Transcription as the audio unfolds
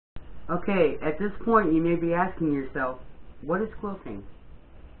Okay, at this point you may be asking yourself, what is quilting?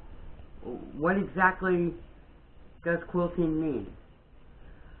 What exactly does quilting mean?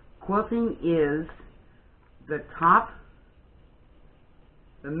 Quilting is the top,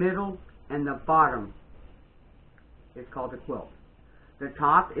 the middle, and the bottom. It's called a quilt. The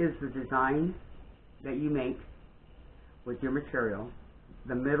top is the design that you make with your material.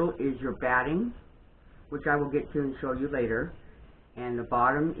 The middle is your batting, which I will get to and show you later. And the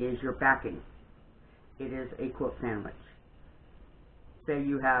bottom is your backing. It is a quilt sandwich. Say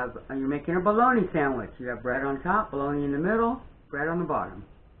you're making a bologna sandwich. You have bread on top, bologna in the middle, bread on the bottom.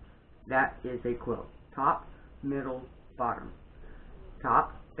 That is a quilt. Top, middle, bottom.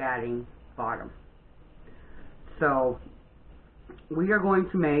 Top, batting, bottom. So we are going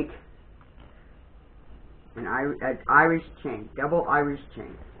to make an Irish chain, double Irish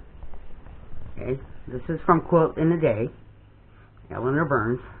chain. Okay, this is from Quilt in a Day, Eleanor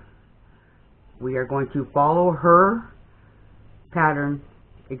Burns. We are going to follow her pattern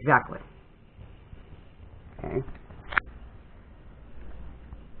exactly. Okay.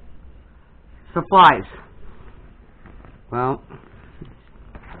 Supplies. Well,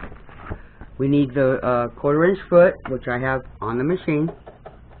 we need the 1/4 inch foot, which I have on the machine.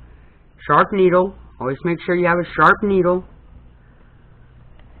 Sharp needle. Always make sure you have a sharp needle.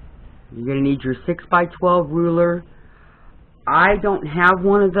 You're going to need your 6x12 ruler. I don't have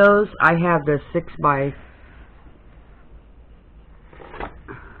one of those. I have the 6x...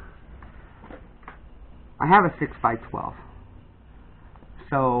 I have a 6x12.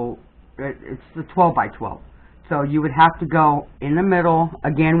 So, it's the 12x12. So you would have to go in the middle,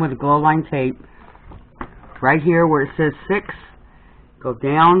 again with a glow line tape, right here where it says 6, go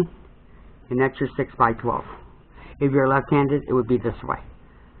down, and that's your 6x12. If you're left-handed, it would be this way.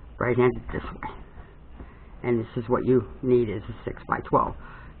 Right-handed, this way. And this is what you need, is a 6x12.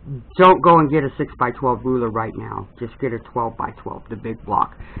 Don't go and get a 6x12 ruler right now. Just get a 12x12, the big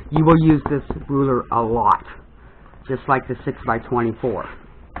block. You will use this ruler a lot, just like the 6x24.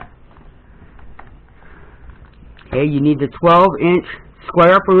 Okay, you need the 12-inch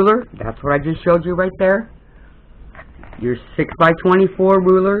square up ruler. That's what I just showed you right there. Your 6x24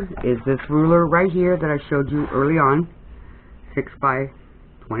 ruler is this ruler right here that I showed you early on.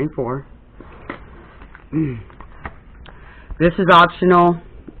 6x24. This is optional.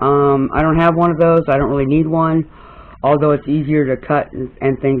 I don't have one of those. I don't really need one. Although it's easier to cut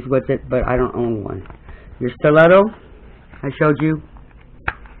and things with it, but I don't own one. Your stiletto, I showed you.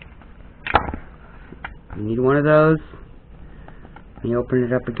 You need one of those. Let me open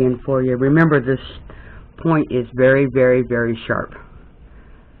it up again for you. Remember, this point is very, very, very sharp.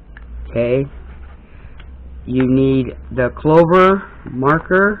 Okay. You need the clover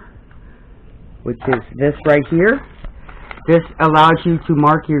marker, which is this right here. This allows you to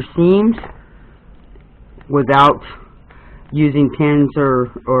mark your seams without using pens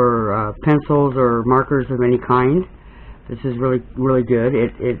or pencils or markers of any kind. This is really, really good.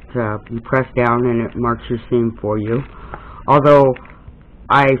 You press down and it marks your seam for you. Although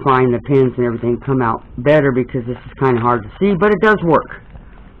I find the pins and everything come out better because this is kind of hard to see, but it does work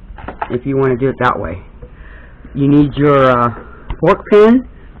if you want to do it that way. You need your fork pin,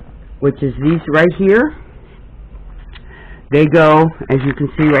 which is these right here. They go, as you can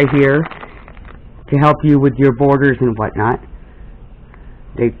see right here, to help you with your borders and whatnot.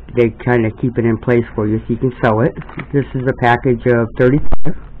 They kind of keep it in place for you so you can sew it. This is a package of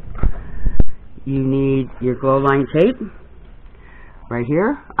 35. You need your glow line tape right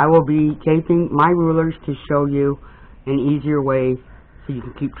here. I will be taping my rulers to show you an easier way so you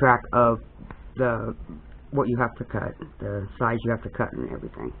can keep track of what you have to cut, the size you have to cut and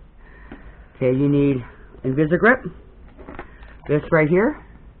everything. Okay, you need Invisigrip. This right here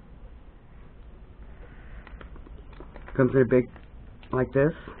comes in a big, like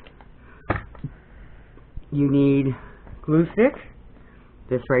this. You need glue stick.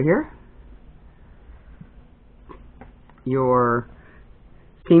 This right here. Your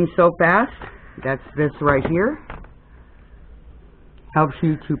Seam So Fast. That's this right here. Helps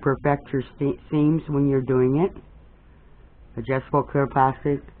you to perfect your seams when you're doing it. Adjustable clear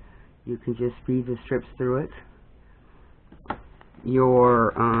plastic. You can just feed the strips through it.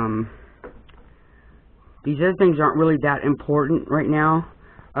 Your these other things aren't really that important right now.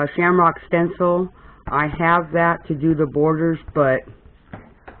 Shamrock stencil. I have that to do the borders, but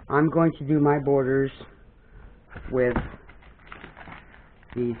I'm going to do my borders with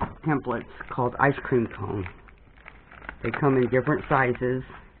these templates called ice cream cone. They come in different sizes,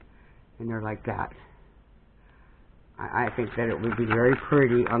 and they're like that. I think that it would be very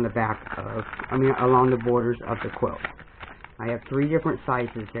pretty on the back of, along the borders of the quilt. I have 3 different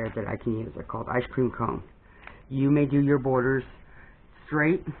sizes there that I can use. They're called ice cream cone. You may do your borders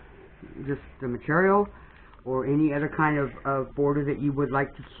straight, just the material, or any other kind of border that you would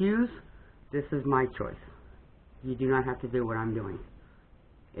like to choose. This is my choice. You do not have to do what I'm doing.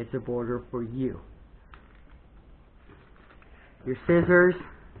 It's a border for you. Your scissors,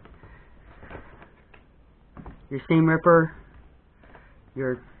 your seam ripper,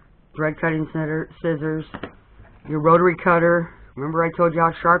 your thread cutting scissors, your rotary cutter. Remember I told you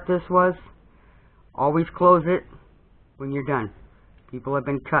how sharp this was? Always close it when you're done. People have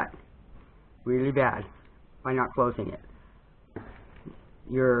been cut really bad by not closing it.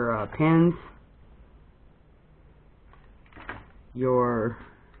 Your pins, your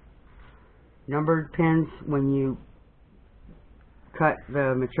numbered pins when you cut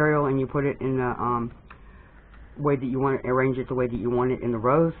the material and you put it in the way that you want to arrange it, the way that you want it in the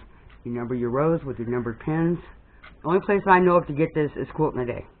rows. You number your rows with your numbered pins. The only place I know of to get this is Quilt in a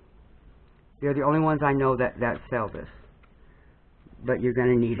Day. They're the only ones I know that sell this. But you're going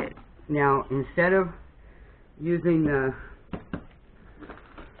to need it. Now, instead of using the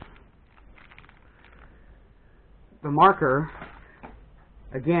marker,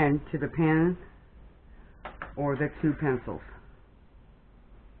 again, to the pen or the 2 pencils.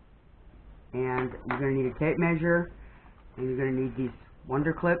 And you're going to need a tape measure, and you're going to need these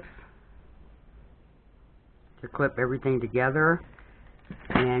wonder clips to clip everything together.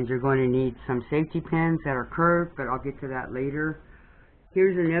 And you're going to need some safety pins that are curved, but I'll get to that later.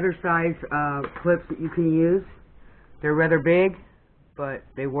 Here's another size clips that you can use. They're rather big, but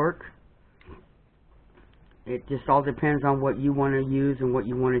they work. It just all depends on what you want to use and what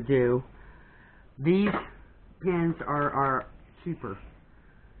you want to do. These pins are cheaper,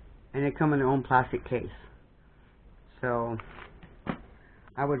 and they come in their own plastic case. So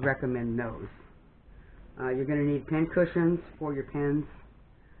I would recommend those. You're going to need pen cushions for your pens.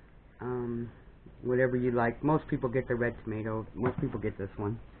 Whatever you like. Most people get the red tomato. Most people get this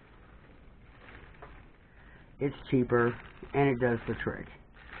one. It's cheaper, and it does the trick.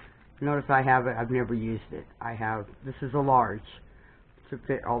 Notice I have it. I've never used it. This is a large to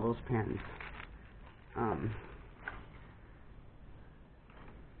fit all those pens.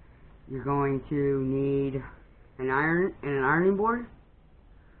 You're going to need an iron and an ironing board.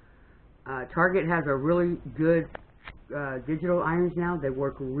 Target has a really good digital irons now. They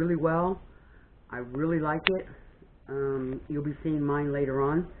work really well. I really like it. You'll be seeing mine later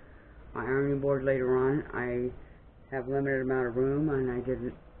on. My ironing board later on. I have limited amount of room, and I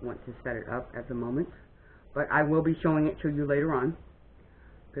didn't want to set it up at the moment. But I will be showing it to you later on,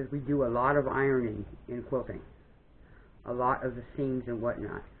 because we do a lot of ironing in quilting. A lot of the seams and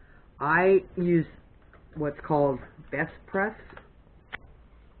whatnot. I use what's called Best Press.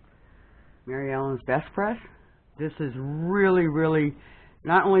 Mary Ellen's Best Press. This is really, really,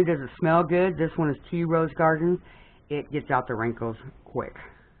 not only does it smell good, this one is Tea Rose Garden. It gets out the wrinkles quick.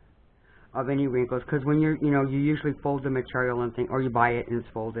 Of any wrinkles, because when you usually fold the material and things, or you buy it and it's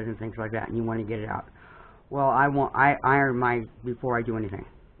folded and things like that, and you want to get it out. Well, I iron mine before I do anything.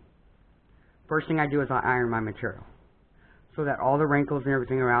 First thing I do is I iron my material, so that all the wrinkles and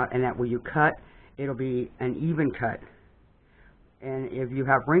everything are out, and that when you cut, it'll be an even cut. And if you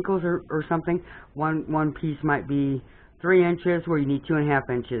have wrinkles or something, one piece might be 3 inches where you need 2.5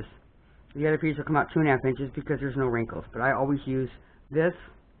 inches. The other piece will come out 2.5 inches because there's no wrinkles. But I always use this,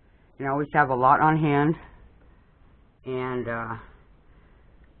 and I always have a lot on hand, and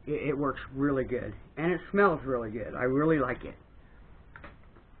it works really good, and it smells really good. I really like it.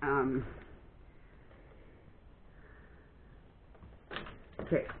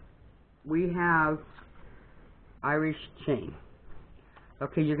 Okay, we have Irish chain.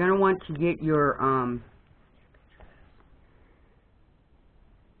 Okay, you're going to want to get your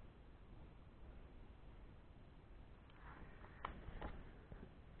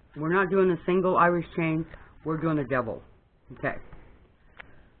we're not doing a single Irish chain, we're doing a double. Okay.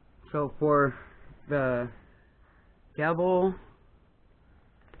 So for the double,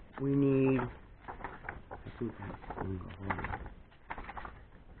 we need, I think that's single.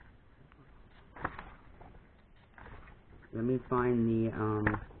 Let me find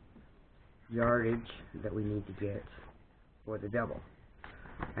the yardage that we need to get for the double.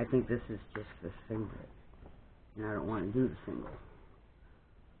 I think this is just the single, and I don't want to do the single.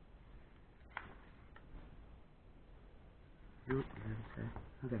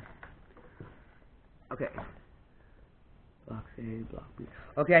 Okay. Okay. Block A, block B.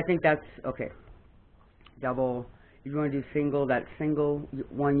 Okay, I think that's okay. Double. If you want to do single, that's single,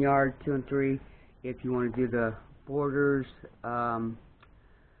 1 yard, 2 and 3. If you want to do the borders,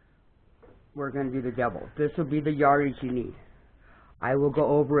 we're going to do the double. This will be the yardage you need. I will go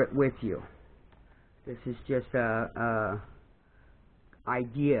over it with you. This is just a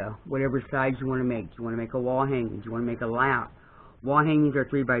idea, whatever size you want to make. Do you want to make a wall hanging? Do you want to make a lap? Wall hangings are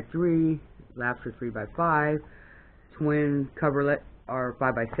 3 by 3, laps are 3 by 5, twin coverlet are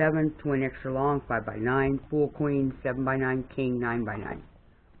 5 by 7, twin extra long 5 by 9, full queen 7 by 9, king 9 by 9.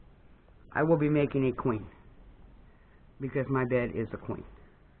 I will be making a queen because my bed is a queen.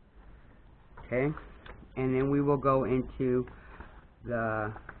 Okay, and then we will go into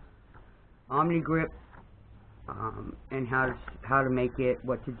the Omni grip and how to make it,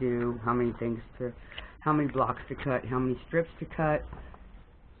 what to do, how many blocks to cut, how many strips to cut.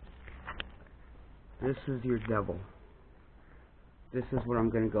 This is your double. This is what I'm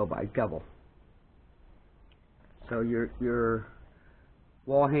going to go by, double. So your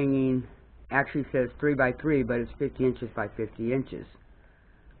wall hanging actually says 3 by 3, but it's 50 inches by 50 inches.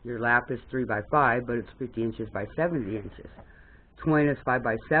 Your lap is 3 by 5, but it's 50 inches by 70 inches. Twin is 5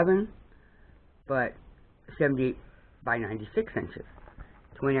 by 7, but 78 by 96 inches.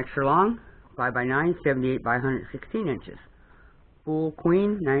 Twin extra long, 5 by 9, 78 by 116 inches. Full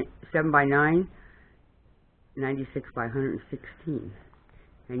queen, 7 by 9, 96 by 116.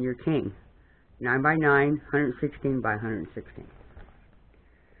 And your king, 9 by 9, 116 by 116.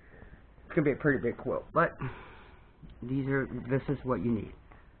 It's going to be a pretty big quilt, but this is what you need.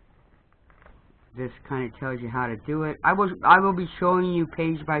 This kind of tells you how to do it. I will be showing you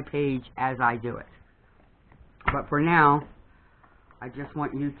page by page as I do it. But for now, I just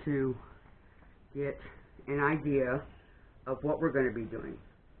want you to get an idea of what we're going to be doing.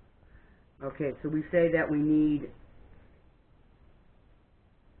 Okay, so we say that we need,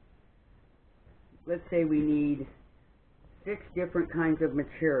 let's say we need 6 different kinds of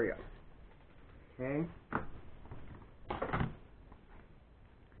material. Okay?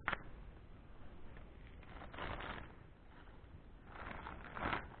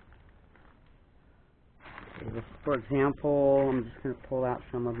 For example, I'm just going to pull out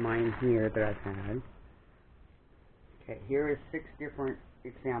some of mine here that I've had. Okay, here is 6 different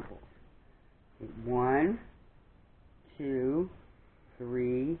examples. 1, 2,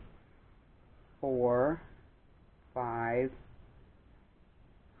 3, 4, 5,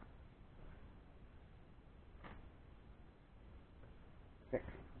 6.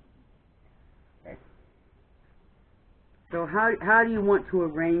 Okay. So how do you want to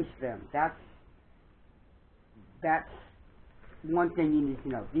arrange them? That's one thing you need to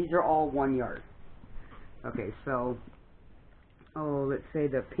know. These are all 1 yard. Okay, so, let's say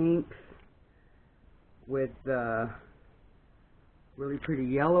the pinks with the really pretty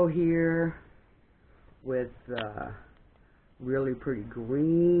yellow here, with really pretty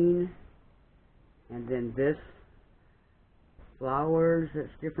green, and then this flowers that's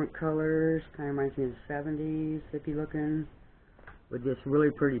different colors, kind of reminds me of the 70s, hippie looking, with this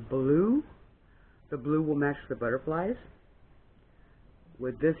really pretty blue. The blue will match the butterflies.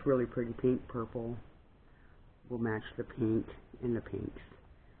 With this really pretty pink, purple will match the pink and the pinks.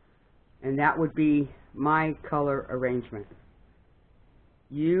 And that would be my color arrangement.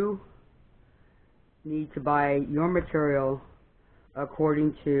 You need to buy your material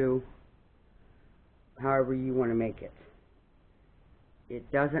according to however you want to make it.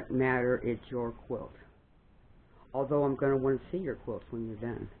 It doesn't matter, it's your quilt. Although I'm going to want to see your quilts when you're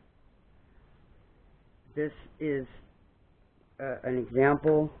done. This is an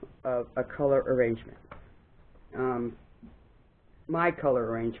example of a color arrangement. My color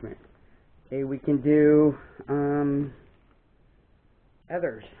arrangement. Okay, we can do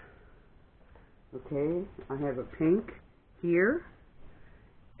others. Okay, I have a pink here,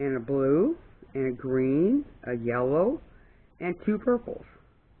 and a blue, and a green, a yellow, and 2 purples.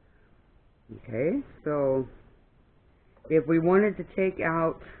 Okay, so if we wanted to take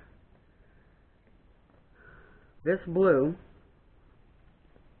out this blue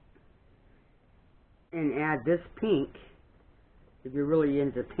and add this pink, if you're really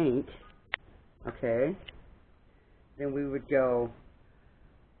into pink, okay, then we would go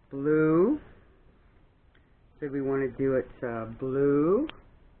blue. So we want to do it blue,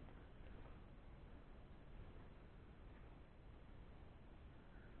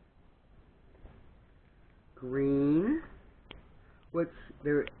 green, which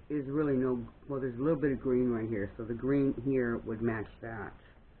there is really no, well, there's a little bit of green right here, so the green here would match that.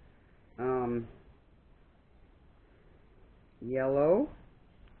 Yellow,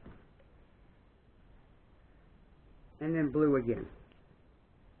 and then blue again.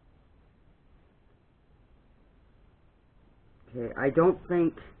 Okay, I don't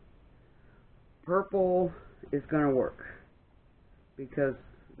think purple is going to work because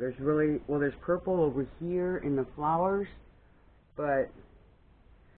there's really, well, there's purple over here in the flowers, but